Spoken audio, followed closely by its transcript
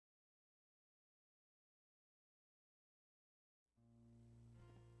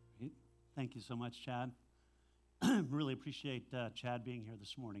Thank you so much, Chad. Really appreciate Chad being here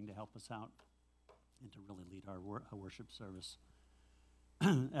this morning to help us out and to really lead our worship service.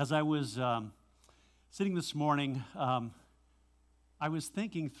 As I was sitting this morning, I was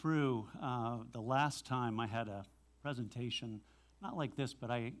thinking through the last time I had a presentation, not like this, but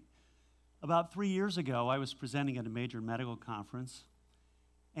about 3 years ago, I was presenting at a major medical conference,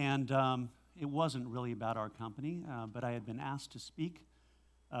 and it wasn't really about our company, but I had been asked to speak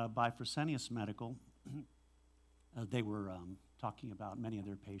by Fresenius Medical. They were talking about many of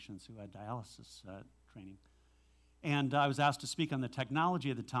their patients who had dialysis training. And I was asked to speak on the technology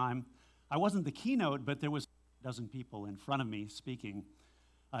at the time. I wasn't the keynote, but there was a dozen people in front of me speaking,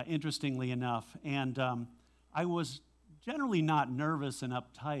 interestingly enough. And I was generally not nervous and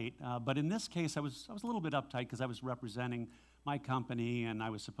uptight, but in this case, I was a little bit uptight because I was representing my company and I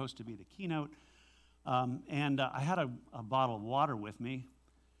was supposed to be the keynote. And I had a bottle of water with me,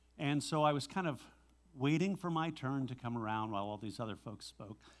 and so I was kind of waiting for my turn to come around while all these other folks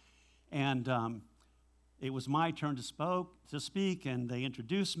spoke. And it was my turn to speak, and they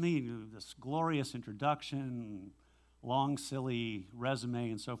introduced me to this glorious introduction, long, silly resume,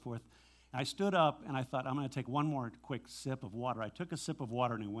 and so forth. And I stood up, and I thought, I'm going to take one more quick sip of water. I took a sip of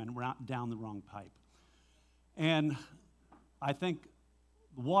water, and it went down the wrong pipe. And I think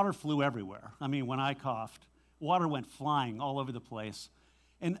the water flew everywhere. I mean, when I coughed, water went flying all over the place.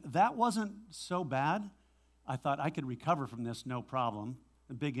 And that wasn't so bad. I thought I could recover from this, no problem.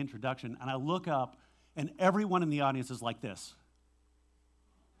 A big introduction. And I look up, and everyone in the audience is like this.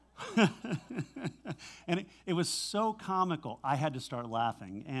 And it was so comical, I had to start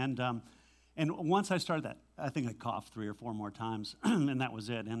laughing. And once I started that, I think I coughed 3 or 4 more times, and that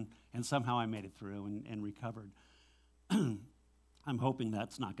was it. And somehow I made it through and recovered. I'm hoping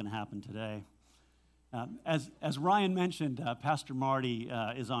that's not going to happen today. As Ryan mentioned, Pastor Marty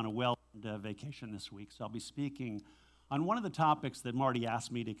is on a well-earned vacation this week, so I'll be speaking on one of the topics that Marty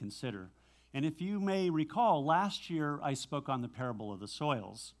asked me to consider. And if you may recall, last year I spoke on the parable of the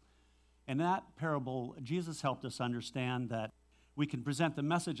soils. In that parable, Jesus helped us understand that we can present the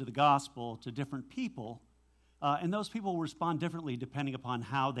message of the gospel to different people, and those people will respond differently depending upon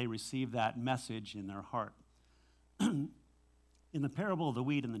how they receive that message in their heart. In the parable of the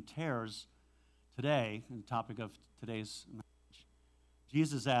wheat and the tares, today, the topic of today's message,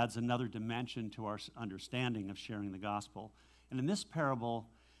 Jesus adds another dimension to our understanding of sharing the gospel. And in this parable,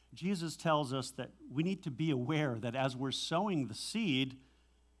 Jesus tells us that we need to be aware that as we're sowing the seed,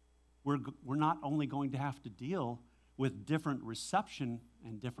 we're not only going to have to deal with different reception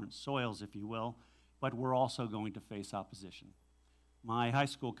and different soils, if you will, but we're also going to face opposition. My high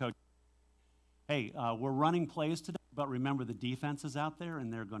school coach, hey, we're running plays today, but remember the defense is out there,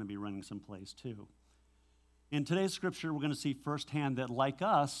 and they're going to be running some plays too. In today's scripture, we're going to see firsthand that, like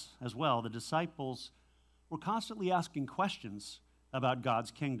us as well, the disciples were constantly asking questions about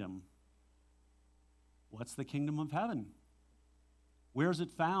God's kingdom. What's the kingdom of heaven? Where is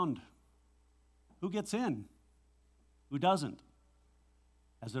it found? Who gets in? Who doesn't?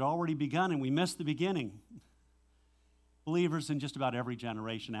 Has it already begun and we missed the beginning? Believers in just about every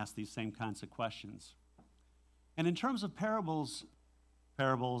generation ask these same kinds of questions. And in terms of parables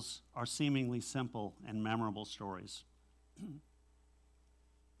are seemingly simple and memorable stories.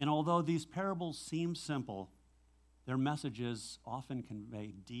 And although these parables seem simple, their messages often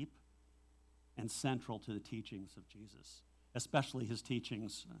convey deep and central to the teachings of Jesus, especially his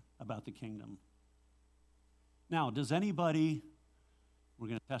teachings about the kingdom. Now, we're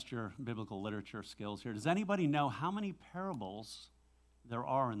going to test your biblical literature skills here. Does anybody know how many parables there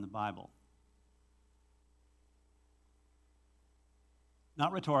are in the Bible?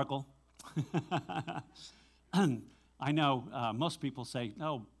 Not rhetorical. I know most people say,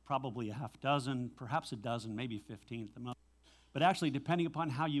 probably a half dozen, perhaps a dozen, maybe 15 at the most. But actually, depending upon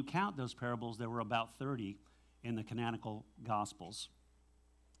how you count those parables, there were about 30 in the canonical Gospels.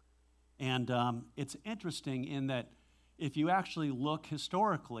 And it's interesting in that if you actually look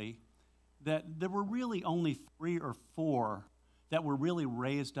historically, that there were really only 3 or 4 that were really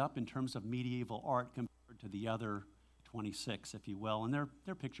raised up in terms of medieval art compared to the other 26, if you will. And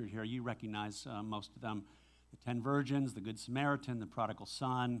they're pictured here. You recognize most of them. The 10 virgins, the Good Samaritan, the prodigal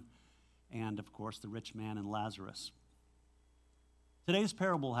son, and of course the rich man and Lazarus. Today's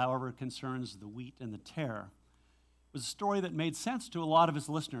parable, however, concerns the wheat and the tare. It was a story that made sense to a lot of his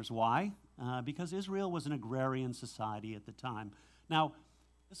listeners. Why? Because Israel was an agrarian society at the time. Now,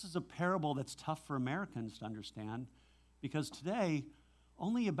 this is a parable that's tough for Americans to understand because today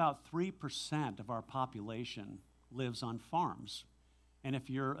only about 3% of our population lives on farms. And if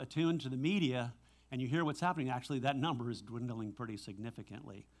you're attuned to the media and you hear what's happening, actually that number is dwindling pretty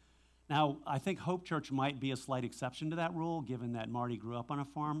significantly. Now, I think Hope Church might be a slight exception to that rule, given that Marty grew up on a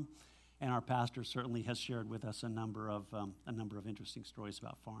farm, and our pastor certainly has shared with us a number of interesting stories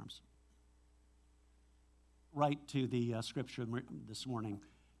about farms. Right to the scripture this morning.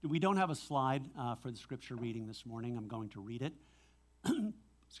 We don't have a slide for the scripture reading this morning. I'm going to read it.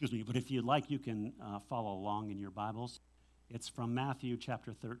 Excuse me, but if you'd like, you can follow along in your Bibles. It's from Matthew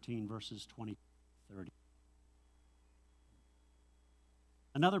chapter 13, verses 20 to 30.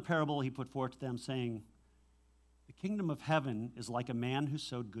 Another parable he put forth to them, saying, "The kingdom of heaven is like a man who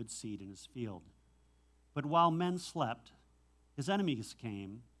sowed good seed in his field. But while men slept, his enemies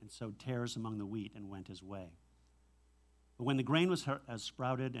came and sowed tares among the wheat and went his way. But when the grain has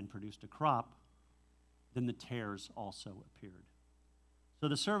sprouted and produced a crop, then the tares also appeared. So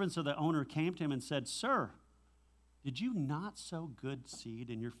the servants of the owner came to him and said, 'Sir, did you not sow good seed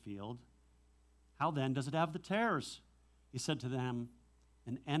in your field? How then does it have the tares?' He said to them,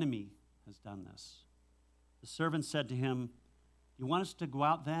 'An enemy has done this.' The servants said to him, 'Do you want us to go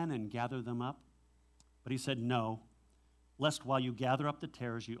out then and gather them up?' But he said, 'No, lest while you gather up the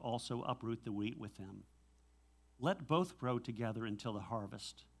tares, you also uproot the wheat with them. Let both grow together until the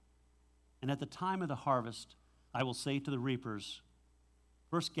harvest. And at the time of the harvest, I will say to the reapers,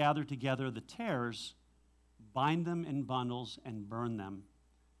 first gather together the tares, bind them in bundles and burn them,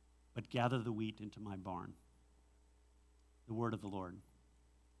 but gather the wheat into my barn.'" The word of the Lord.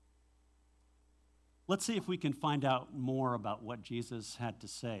 Let's see if we can find out more about what Jesus had to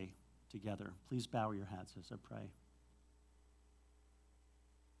say together. Please bow your heads as I pray.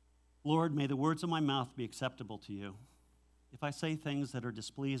 Lord, may the words of my mouth be acceptable to you. If I say things that are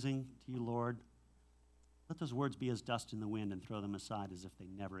displeasing to you, Lord, let those words be as dust in the wind and throw them aside as if they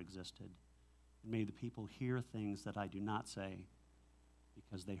never existed. And may the people hear things that I do not say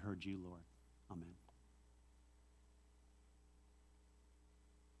because they heard you, Lord. Amen.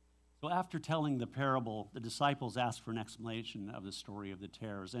 So after telling the parable, the disciples asked for an explanation of the story of the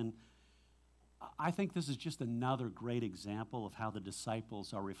tares. And I think this is just another great example of how the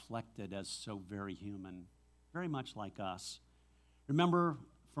disciples are reflected as so very human, very much like us. Remember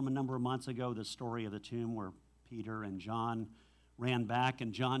from a number of months ago the story of the tomb where Peter and John ran back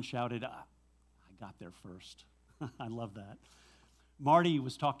and John shouted, "I got there first." I love that. Marty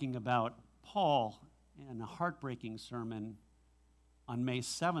was talking about Paul in a heartbreaking sermon on May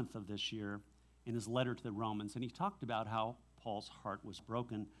 7th of this year in his letter to the Romans, and he talked about how Paul's heart was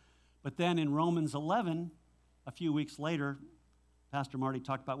broken. But then in Romans 11, a few weeks later, Pastor Marty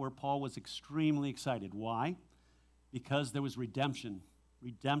talked about where Paul was extremely excited. Why? Because there was redemption,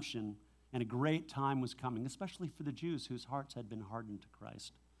 and a great time was coming, especially for the Jews whose hearts had been hardened to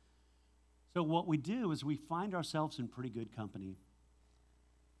Christ. So what we do is we find ourselves in pretty good company,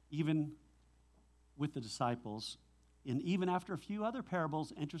 even with the disciples. And even after a few other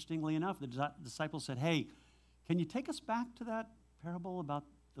parables, interestingly enough, the disciples said, "Hey, can you take us back to that parable about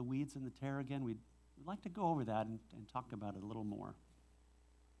the weeds and the tare again? We'd like to go over that and talk about it a little more."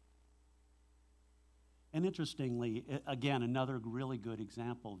 And interestingly, again, another really good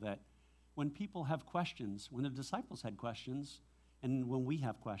example that when people have questions, when the disciples had questions, and when we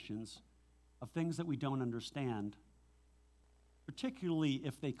have questions of things that we don't understand, particularly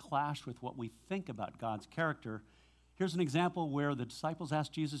if they clash with what we think about God's character, here's an example where the disciples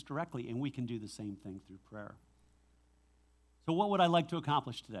asked Jesus directly, and we can do the same thing through prayer. So what would I like to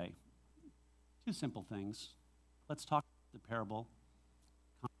accomplish today? Two simple things. Let's talk about the parable,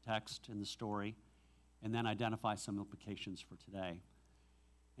 context, and the story, and then identify some implications for today.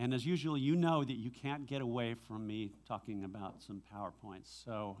 And as usual, you know that you can't get away from me talking about some PowerPoints.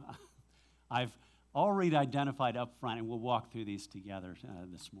 So I've already identified up front, and we'll walk through these together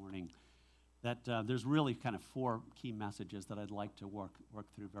this morning, that there's really kind of four key messages that I'd like to work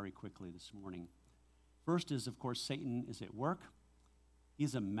through very quickly this morning. First is, of course, Satan is at work.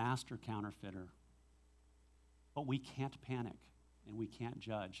 He's a master counterfeiter. But we can't panic and we can't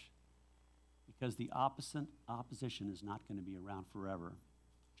judge because the opposition is not going to be around forever.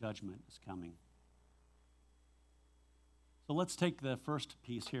 Judgment is coming. So let's take the first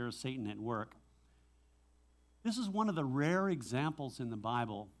piece here, Satan at work. This is one of the rare examples in the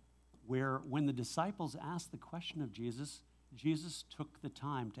Bible where when the disciples asked the question of Jesus, Jesus took the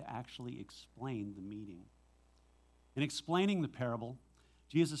time to actually explain the meaning. In explaining the parable,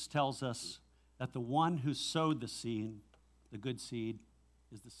 Jesus tells us that the one who sowed the seed, the good seed,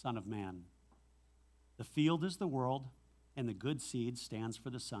 is the Son of Man. The field is the world, and the good seed stands for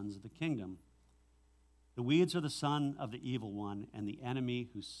the sons of the kingdom. The weeds are the son of the evil one, and the enemy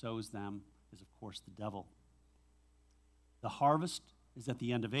who sows them is, of course, the devil. The harvest is at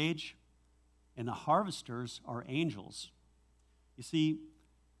the end of age, and the harvesters are angels. You see,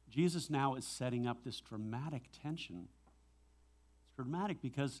 Jesus now is setting up this dramatic tension. It's dramatic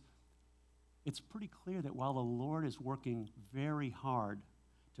because it's pretty clear that while the Lord is working very hard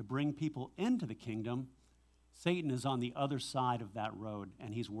to bring people into the kingdom, Satan is on the other side of that road,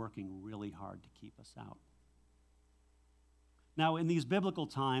 and he's working really hard to keep us out. Now, in these biblical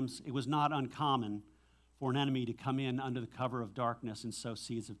times, it was not uncommon for an enemy to come in under the cover of darkness and sow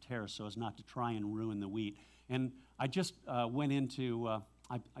seeds of terror so as not to try and ruin the wheat. And I just went into,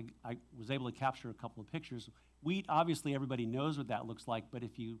 I was able to capture a couple of pictures. Wheat, obviously everybody knows what that looks like, but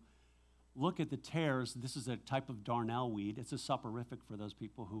if you look at the tares, this is a type of darnel weed. It's a soporific for those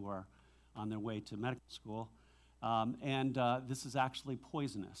people who are on their way to medical school. And this is actually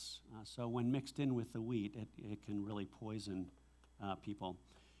poisonous. So when mixed in with the wheat, it can really poison people.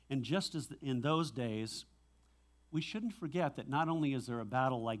 And just as in those days, we shouldn't forget that not only is there a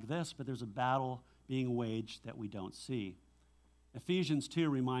battle like this, but there's a battle being waged that we don't see. Ephesians 2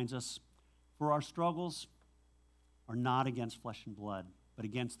 reminds us, for our struggles are not against flesh and blood, but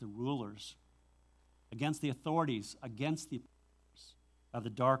against the rulers, against the authorities, against the powers of the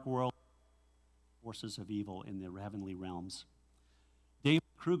dark world, forces of evil in the heavenly realms. David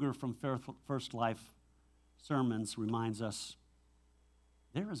Kruger from First Life Sermons reminds us,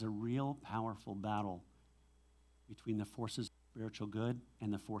 there is a real powerful battle between the forces of spiritual good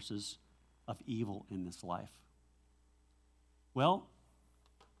and the forces of evil in this life. Well,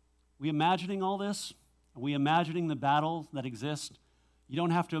 we imagining all this? Are we imagining the battle that exists? You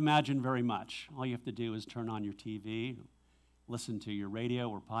don't have to imagine very much. All you have to do is turn on your TV, listen to your radio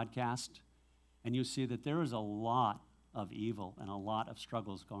or podcast, and you see that there is a lot of evil and a lot of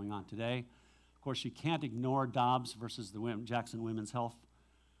struggles going on today. Of course, you can't ignore Dobbs versus the Jackson Women's Health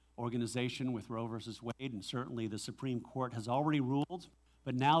Organization with Roe versus Wade, and certainly the Supreme Court has already ruled,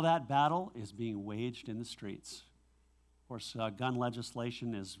 but now that battle is being waged in the streets. Of course, gun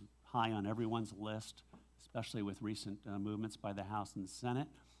legislation is high on everyone's list, especially with recent movements by the House and the Senate.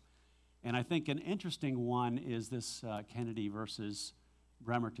 And I think an interesting one is this Kennedy versus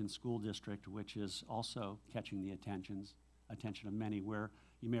Bremerton School District, which is also catching the attention of many, where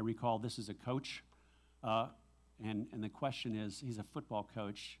you may recall this is a coach, and the question is, he's a football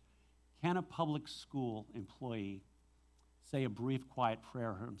coach. Can a public school employee say a brief, quiet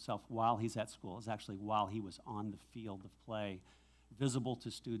prayer himself while he's at school? It's actually while he was on the field of play, visible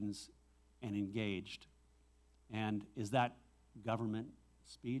to students and engaged. And is that government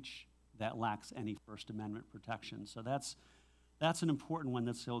speech? That lacks any First Amendment protection. So that's an important one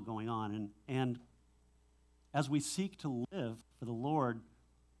that's still going on. And as we seek to live for the Lord,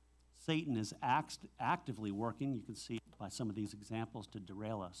 Satan is actively working, you can see by some of these examples, to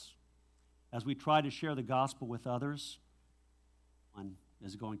derail us. As we try to share the gospel with others, one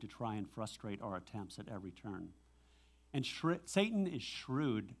is going to try and frustrate our attempts at every turn. And Satan is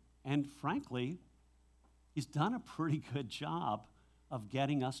shrewd, and frankly, he's done a pretty good job of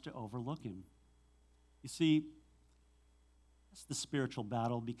getting us to overlook him. You see, that's the spiritual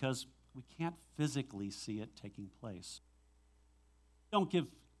battle because we can't physically see it taking place. Don't give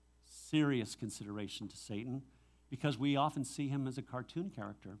serious consideration to Satan because we often see him as a cartoon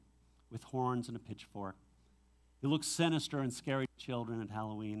character with horns and a pitchfork. He looks sinister and scary to children at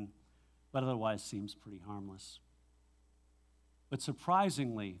Halloween, but otherwise seems pretty harmless. But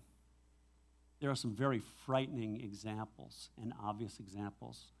surprisingly, there are some very frightening examples and obvious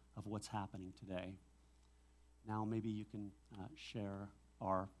examples of what's happening today. Now maybe you can share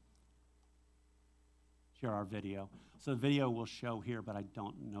our video. So the video will show here, but I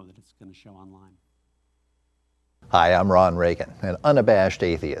don't know that it's going to show online. Hi, I'm Ron Reagan, an unabashed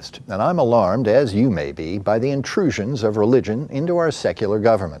atheist, and I'm alarmed, as you may be, by the intrusions of religion into our secular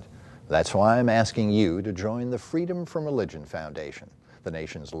government. That's why I'm asking you to join the Freedom from Religion Foundation, the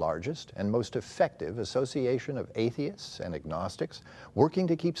nation's largest and most effective association of atheists and agnostics working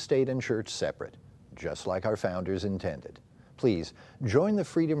to keep state and church separate, just like our founders intended. Please join the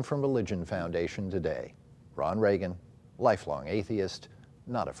Freedom from Religion Foundation today. Ron Reagan, lifelong atheist,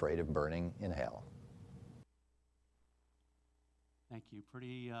 not afraid of burning in hell. Thank you.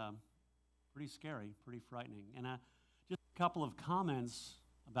 Pretty scary, pretty frightening. And just a couple of comments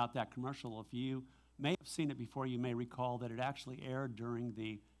about that commercial. If you may have seen it before, you may recall that it actually aired during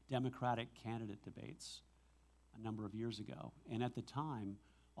the Democratic candidate debates a number of years ago. And at the time,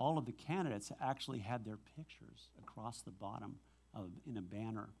 all of the candidates actually had their pictures across the bottom in a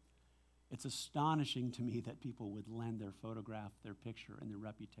banner. It's astonishing to me that people would lend their photograph, their picture, and their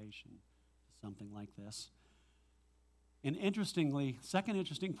reputation to something like this. And interestingly, second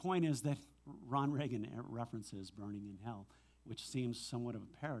interesting point is that Ron Reagan references burning in hell, which seems somewhat of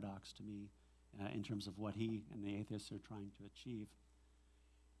a paradox to me in terms of what he and the atheists are trying to achieve.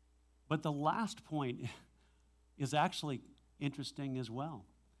 But the last point is actually interesting as well.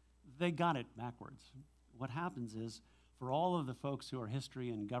 They got it backwards. What happens is, for all of the folks who are history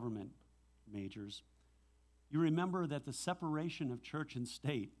and government majors, you remember that the separation of church and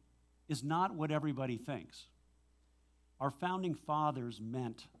state is not what everybody thinks. Our founding fathers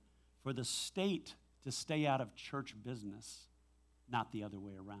meant for the state to stay out of church business, not the other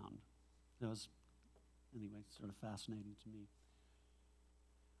way around. That was, anyway, sort of fascinating to me.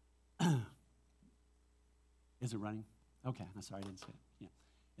 Is it running? Okay, I'm sorry, I didn't see it. Yeah,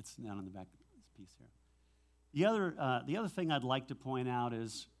 it's down on the back piece here. The other thing I'd like to point out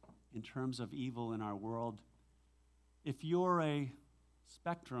is, in terms of evil in our world, if you're a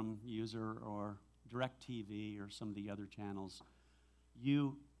Spectrum user or DirecTV or some of the other channels,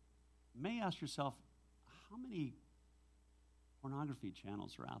 you may ask yourself, how many pornography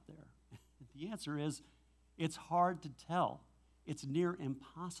channels are out there? The answer is, it's hard to tell. It's near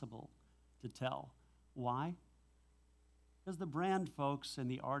impossible to tell. Why? Because the brand folks and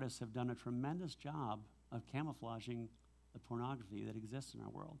the artists have done a tremendous job of camouflaging the pornography that exists in our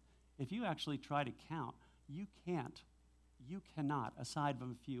world. If you actually try to count, you cannot, aside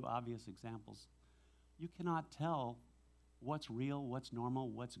from a few obvious examples, you cannot tell what's real, what's normal,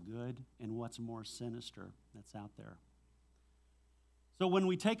 what's good, and what's more sinister that's out there. So when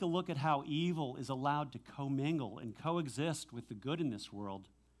we take a look at how evil is allowed to commingle and coexist with the good in this world,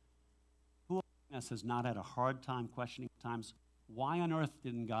 who among us has not had a hard time questioning at times, why on earth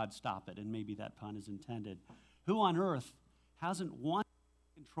didn't God stop it? And maybe that pun is intended. Who on earth hasn't wanted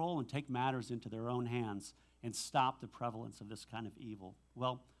to control and take matters into their own hands and stop the prevalence of this kind of evil?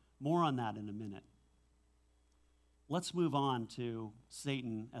 Well, more on that in a minute. Let's move on to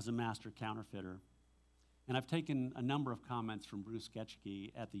Satan as a master counterfeiter. And I've taken a number of comments from Bruce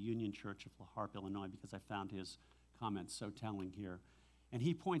Getschke at the Union Church of La Harpe, Illinois, because I found his comments so telling here. And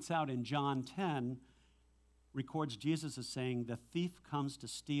he points out in John 10, records Jesus as saying, "The thief comes to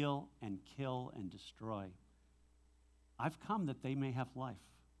steal and kill and destroy. I've come that they may have life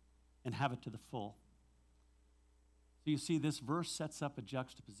and have it to the full." So you see, this verse sets up a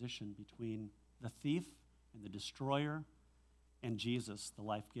juxtaposition between the thief and the destroyer and Jesus, the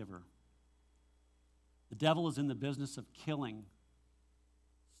life giver. The devil is in the business of killing,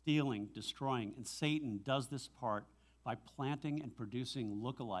 stealing, destroying, and Satan does this part by planting and producing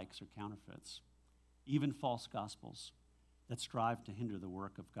lookalikes or counterfeits, even false gospels that strive to hinder the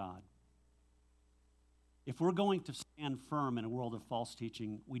work of God. If we're going to stand firm in a world of false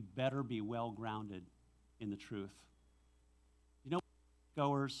teaching, we'd better be well grounded in the truth. You know,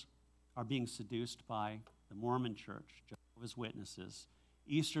 goers are being seduced by the Mormon Church, Jehovah's Witnesses,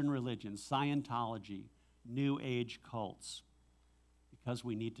 Eastern religions, Scientology, New Age cults, because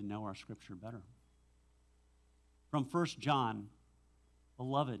we need to know our scripture better. From 1 John,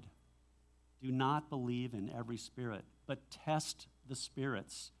 "Beloved, do not believe in every spirit, but test the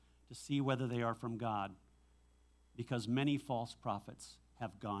spirits to see whether they are from God, because many false prophets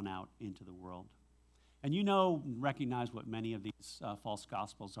have gone out into the world." And you know, recognize what many of these false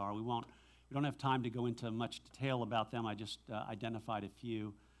gospels are. We don't have time to go into much detail about them. I just identified a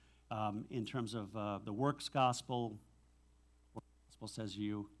few. In terms of the works gospel, the gospel says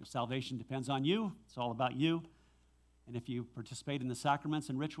your salvation depends on you. It's all about you. And if you participate in the sacraments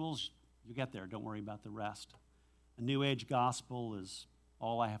and rituals, you get there. Don't worry about the rest. A New Age gospel is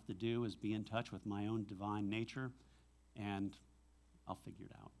all I have to do is be in touch with my own divine nature, and I'll figure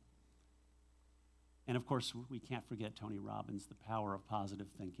it out. And of course, we can't forget Tony Robbins, the power of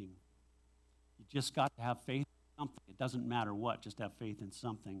positive thinking. You just got to have faith in something. It doesn't matter what, just have faith in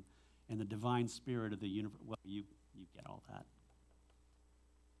something. And the divine spirit of the universe, well, you get all that.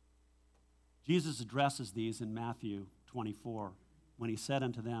 Jesus addresses these in Matthew 24 when he said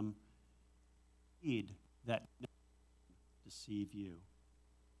unto them, "Heed that no one deceive you.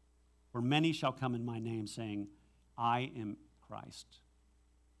 For many shall come in my name, saying, I am Christ,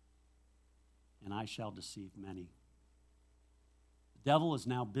 and I shall deceive many." The devil is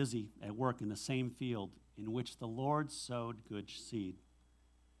now busy at work in the same field in which the Lord sowed good seed.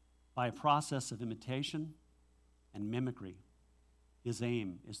 By a process of imitation and mimicry, his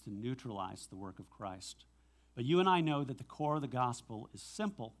aim is to neutralize the work of Christ. But you and I know that the core of the gospel is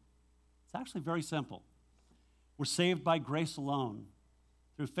simple. It's actually very simple. We're saved by grace alone,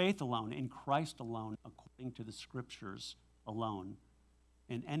 through faith alone, in Christ alone, according to the scriptures alone.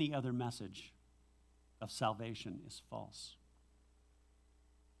 And any other message of salvation is false.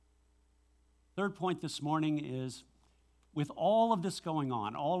 Third point this morning is, with all of this going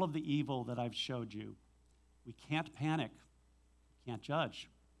on, all of the evil that I've showed you, we can't panic, we can't judge.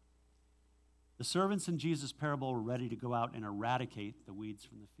 The servants in Jesus' parable were ready to go out and eradicate the weeds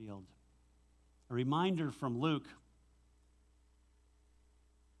from the field. A reminder from Luke.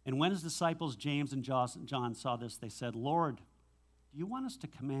 And when his disciples James and John saw this, they said, "Lord, do you want us to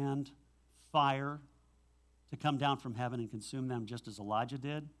command fire to come down from heaven and consume them just as Elijah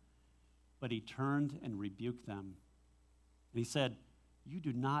did?" But he turned and rebuked them. And he said, "You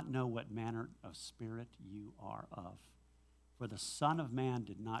do not know what manner of spirit you are of. For the Son of Man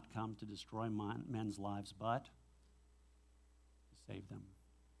did not come to destroy men's lives, but to save them."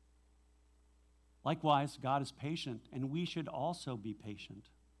 Likewise, God is patient, and we should also be patient.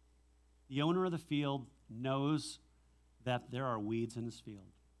 The owner of the field knows that there are weeds in his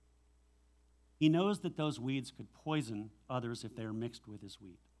field. He knows that those weeds could poison others if they are mixed with his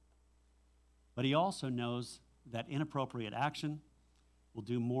wheat. But he also knows that inappropriate action will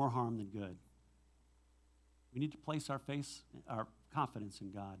do more harm than good. We need to place our confidence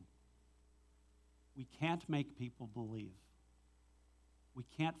in God. We can't make people believe. We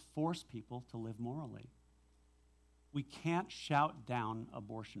can't force people to live morally. We can't shout down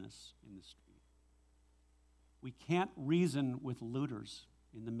abortionists in the street. We can't reason with looters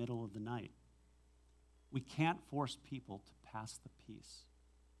in the middle of the night. We can't force people to pass the peace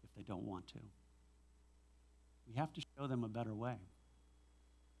if they don't want to. We have to show them a better way.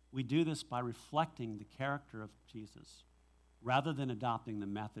 We do this by reflecting the character of Jesus rather than adopting the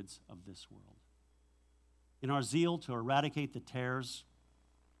methods of this world. In our zeal to eradicate the tares,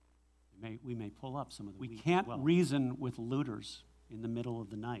 we may pull up some of the wheat. We can't reason with looters in the middle of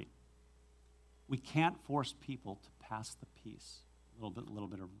the night. We can't force people to pass the peace. A little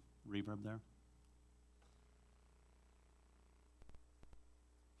bit of reverb there.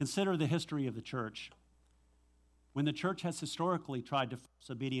 Consider the history of the church. When the church has historically tried to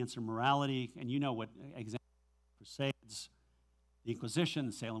force obedience or morality, and you know what examples, crusades, the Inquisition,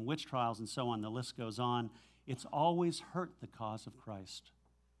 the Salem witch trials, and so on, the list goes on, it's always hurt the cause of Christ.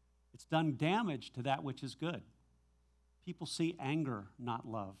 It's done damage to that which is good. People see anger, not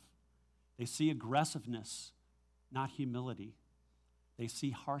love. They see aggressiveness, not humility. They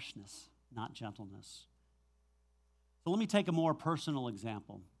see harshness, not gentleness. So let me take a more personal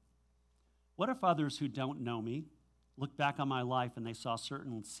example. What if others who don't know me look back on my life and they saw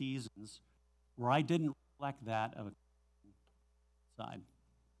certain seasons where I didn't reflect that of a side?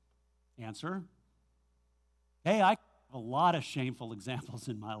 Answer: hey, I have a lot of shameful examples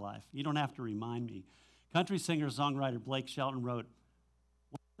in my life. You don't have to remind me. Country singer, songwriter Blake Shelton wrote,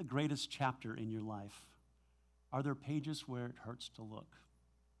 "What's the greatest chapter in your life? Are there pages where it hurts to look?"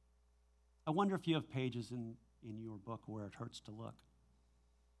 I wonder if you have pages in your book where it hurts to look.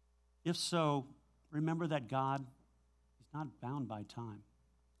 If so, remember that God is not bound by time.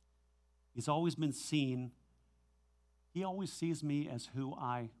 He's always been seen. He always sees me as who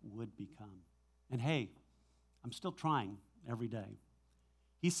I would become. And hey, I'm still trying every day.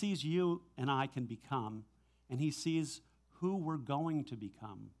 He sees you and I can become, and he sees who we're going to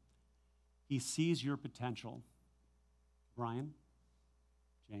become. He sees your potential. Brian,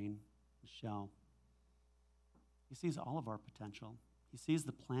 Jane, Michelle. He sees all of our potential. He sees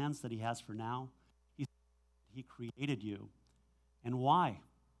the plans that he has for now. He created you. And why?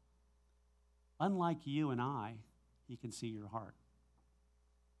 Unlike you and I, he can see your heart.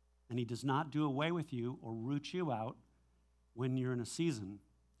 And he does not do away with you or root you out when you're in a season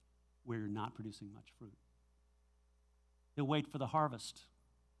where you're not producing much fruit. He'll wait for the harvest.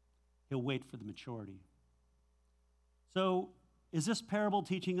 He'll wait for the maturity. So, is this parable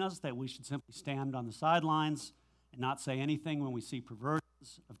teaching us that we should simply stand on the sidelines and not say anything when we see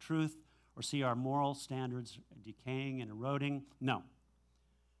perversions of truth or see our moral standards decaying and eroding? No.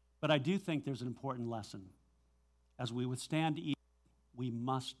 But I do think there's an important lesson. As we withstand evil, we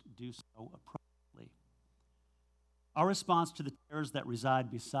must do so appropriately. Our response to the terrors that reside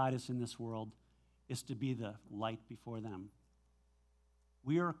beside us in this world is to be the light before them.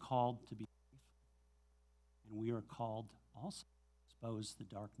 We are called to be faithful, and we are called also to expose the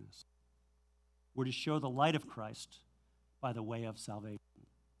darkness. We're to show the light of Christ by the way of salvation.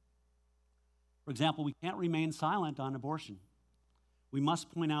 For example, we can't remain silent on abortion. We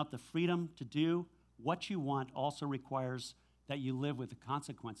must point out the freedom to do what you want also requires that you live with the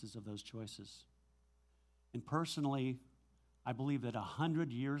consequences of those choices. And personally, I believe that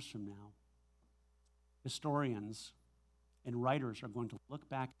 100 years from now, historians and writers are going to look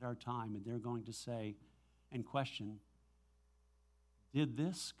back at our time and they're going to say and question, did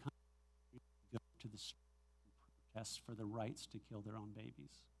this country go to the street and protest for the rights to kill their own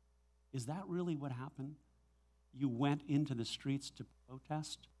babies? Is that really what happened? You went into the streets to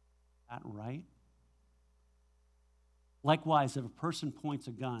protest? Is that right? Likewise, if a person points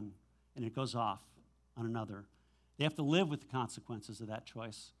a gun and it goes off on another, they have to live with the consequences of that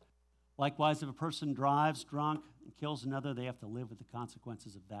choice. Likewise, if a person drives drunk and kills another, they have to live with the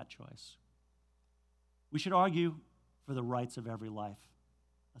consequences of that choice. We should argue for the rights of every life,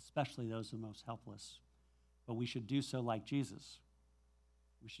 especially those the most helpless. But we should do so like Jesus.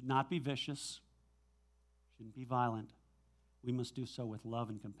 We should not be vicious, shouldn't be violent. We must do so with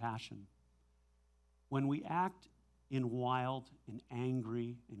love and compassion. When we act in wild and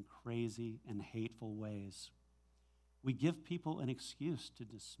angry and crazy and hateful ways, we give people an excuse to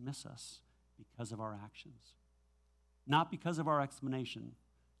dismiss us because of our actions. Not because of our explanation,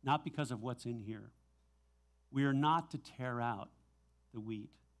 not because of what's in here. We are not to tear out the wheat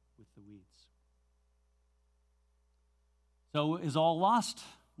with the weeds. So is all lost?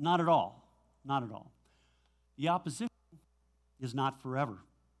 Not at all. Not at all. The opposition is not forever.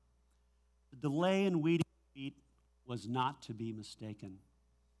 The delay in weeding wheat was not to be mistaken.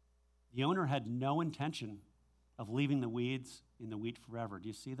 The owner had no intention of leaving the weeds in the wheat forever. Do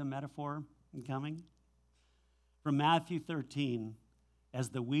you see the metaphor coming? From Matthew 13, as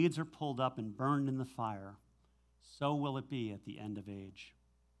the weeds are pulled up and burned in the fire, so will it be at the end of age.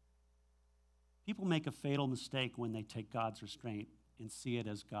 People make a fatal mistake when they take God's restraint and see it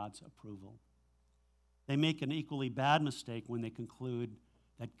as God's approval. They make an equally bad mistake when they conclude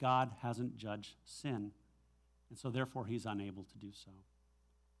that God hasn't judged sin, and so therefore he's unable to do so.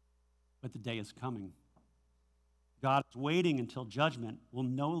 But the day is coming. God is waiting until judgment will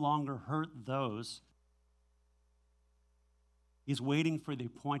no longer hurt those. He's waiting for the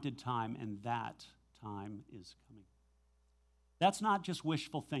appointed time, and that time is coming. That's not just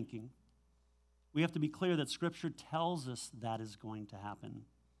wishful thinking. We have to be clear that Scripture tells us that is going to happen.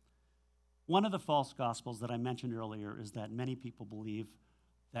 One of the false gospels that I mentioned earlier is that many people believe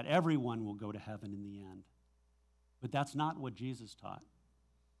that everyone will go to heaven in the end. But that's not what Jesus taught.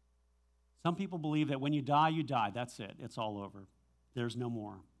 Some people believe that when you die, you die. That's it. It's all over. There's no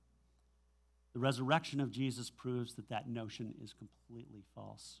more. The resurrection of Jesus proves that that notion is completely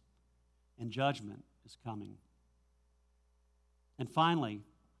false. And judgment is coming. And finally,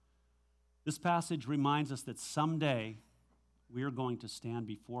 this passage reminds us that someday we are going to stand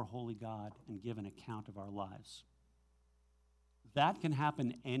before holy God and give an account of our lives. That can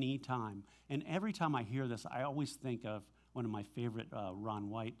happen any time. And every time I hear this, I always think of one of my favorite Ron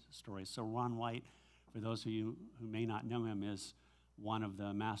White stories. So Ron White, for those of you who may not know him, is one of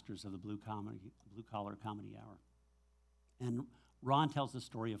the masters of the blue collar comedy hour. And Ron tells the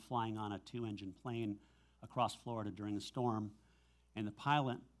story of flying on a 2-engine plane across Florida during a storm, and the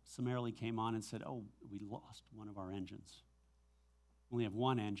pilot summarily came on and said, "Oh, we lost one of our engines. We only have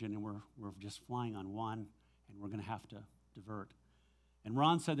one engine, and we're just flying on one, and we're going to have to divert." And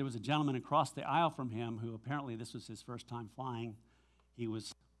Ron said there was a gentleman across the aisle from him who apparently this was his first time flying. He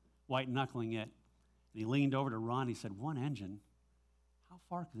was white-knuckling it, and he leaned over to Ron. He said, "One engine? How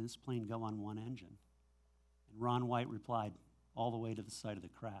far can this plane go on one engine?" And Ron White replied, "All the way to the site of the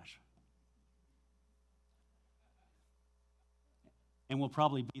crash." And we'll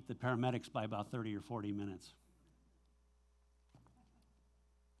probably beat the paramedics by about 30 or 40 minutes.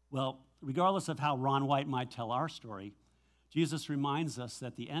 Well, regardless of how Ron White might tell our story, Jesus reminds us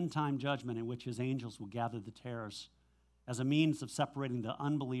that the end-time judgment in which his angels will gather the tares as a means of separating the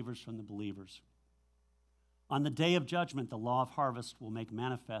unbelievers from the believers. On the day of judgment, the law of harvest will make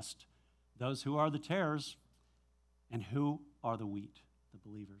manifest those who are the tares and who are the wheat, the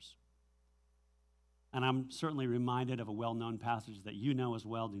believers. And I'm certainly reminded of a well-known passage that you know as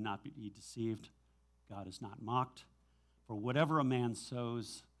well. Do not be deceived. God is not mocked. For whatever a man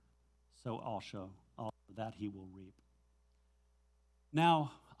sows, so also that he will reap.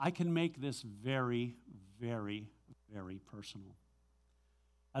 Now, I can make this very, very, very personal.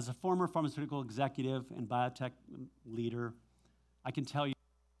 As a former pharmaceutical executive and biotech leader, I can tell you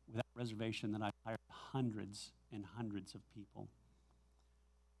without reservation that I've hired hundreds and hundreds of people.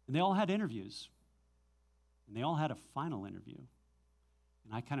 And they all had interviews. And they all had a final interview.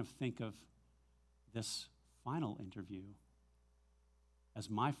 And I kind of think of this final interview as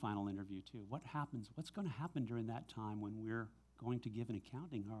my final interview too. What happens? What's going to happen during that time when we're going to give an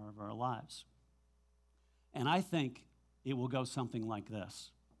accounting of our lives? And I think it will go something like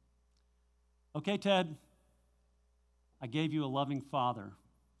this. "Okay, Ted, I gave you a loving father,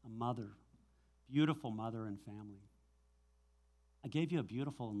 a mother, beautiful mother and family. I gave you a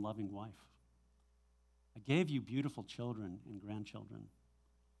beautiful and loving wife. I gave you beautiful children and grandchildren,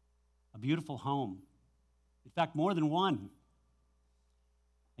 a beautiful home. In fact, more than one.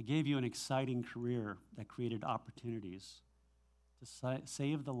 I gave you an exciting career that created opportunities to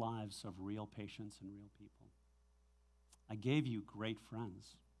save the lives of real patients and real people. I gave you great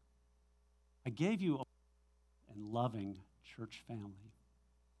friends. I gave you a loving church family.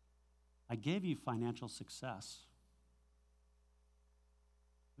 I gave you financial success.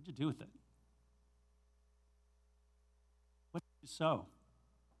 What'd you do with it? What did you sow?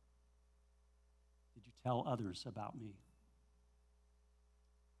 Did you tell others about me?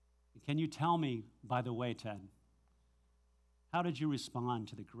 And can you tell me, by the way, Ted, how did you respond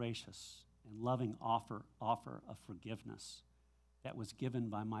to the gracious and loving offer of forgiveness that was given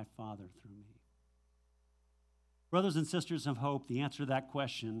by my Father through me? Brothers and sisters of hope, the answer to that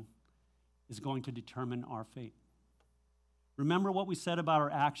question is going to determine our fate. Remember what we said about our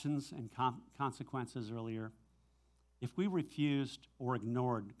actions and consequences earlier? If we refused or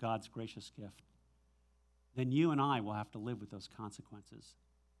ignored God's gracious gift, then you and I will have to live with those consequences.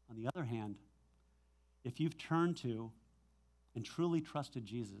 On the other hand, if you've turned to and truly trusted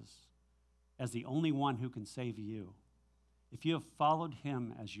Jesus as the only one who can save you, if you have followed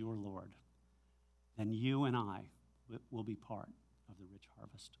him as your Lord, then you and I will be part of the rich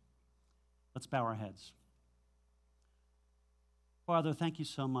harvest. Let's bow our heads. Father, thank you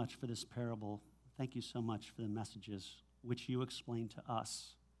so much for this parable. Thank you so much for the messages which you explained to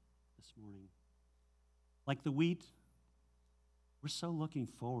us this morning. Like the wheat, we're so looking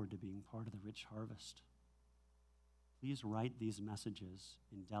forward to being part of the rich harvest. Please write these messages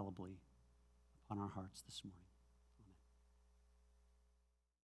indelibly upon our hearts this morning.